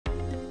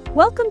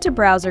Welcome to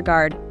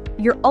Browserguard,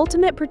 your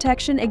ultimate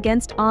protection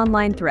against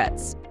online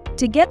threats.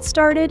 To get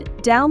started,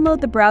 download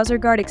the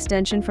Browserguard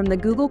extension from the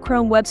Google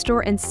Chrome Web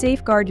Store and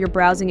safeguard your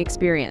browsing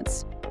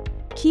experience.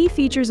 Key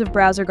features of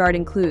Browserguard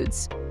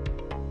includes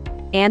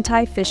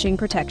anti-phishing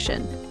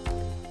protection.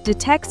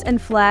 Detects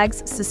and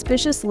flags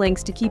suspicious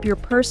links to keep your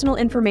personal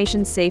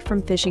information safe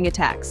from phishing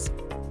attacks.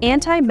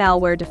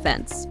 Anti-malware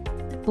defense.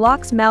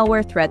 Blocks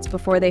malware threats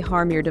before they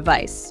harm your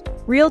device.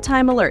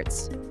 Real-time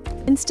alerts.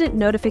 Instant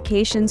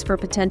notifications for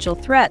potential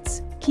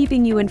threats,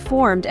 keeping you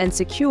informed and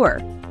secure.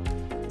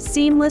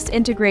 Seamless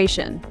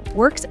integration.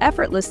 Works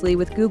effortlessly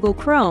with Google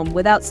Chrome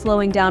without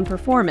slowing down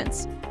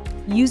performance.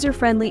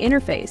 User-friendly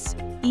interface.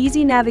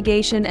 Easy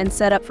navigation and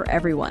setup for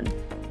everyone.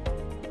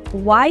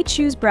 Why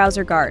choose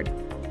Browserguard?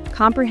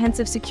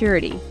 Comprehensive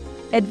security.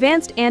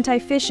 Advanced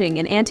anti-phishing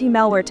and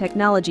anti-malware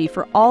technology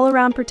for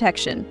all-around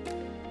protection.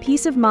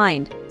 Peace of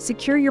mind.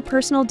 Secure your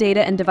personal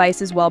data and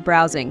devices while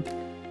browsing.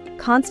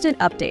 Constant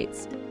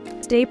updates.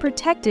 Stay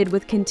protected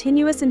with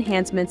continuous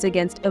enhancements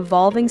against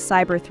evolving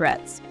cyber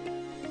threats.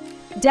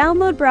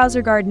 Download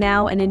Browserguard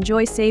now and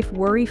enjoy safe,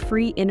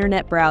 worry-free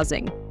internet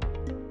browsing.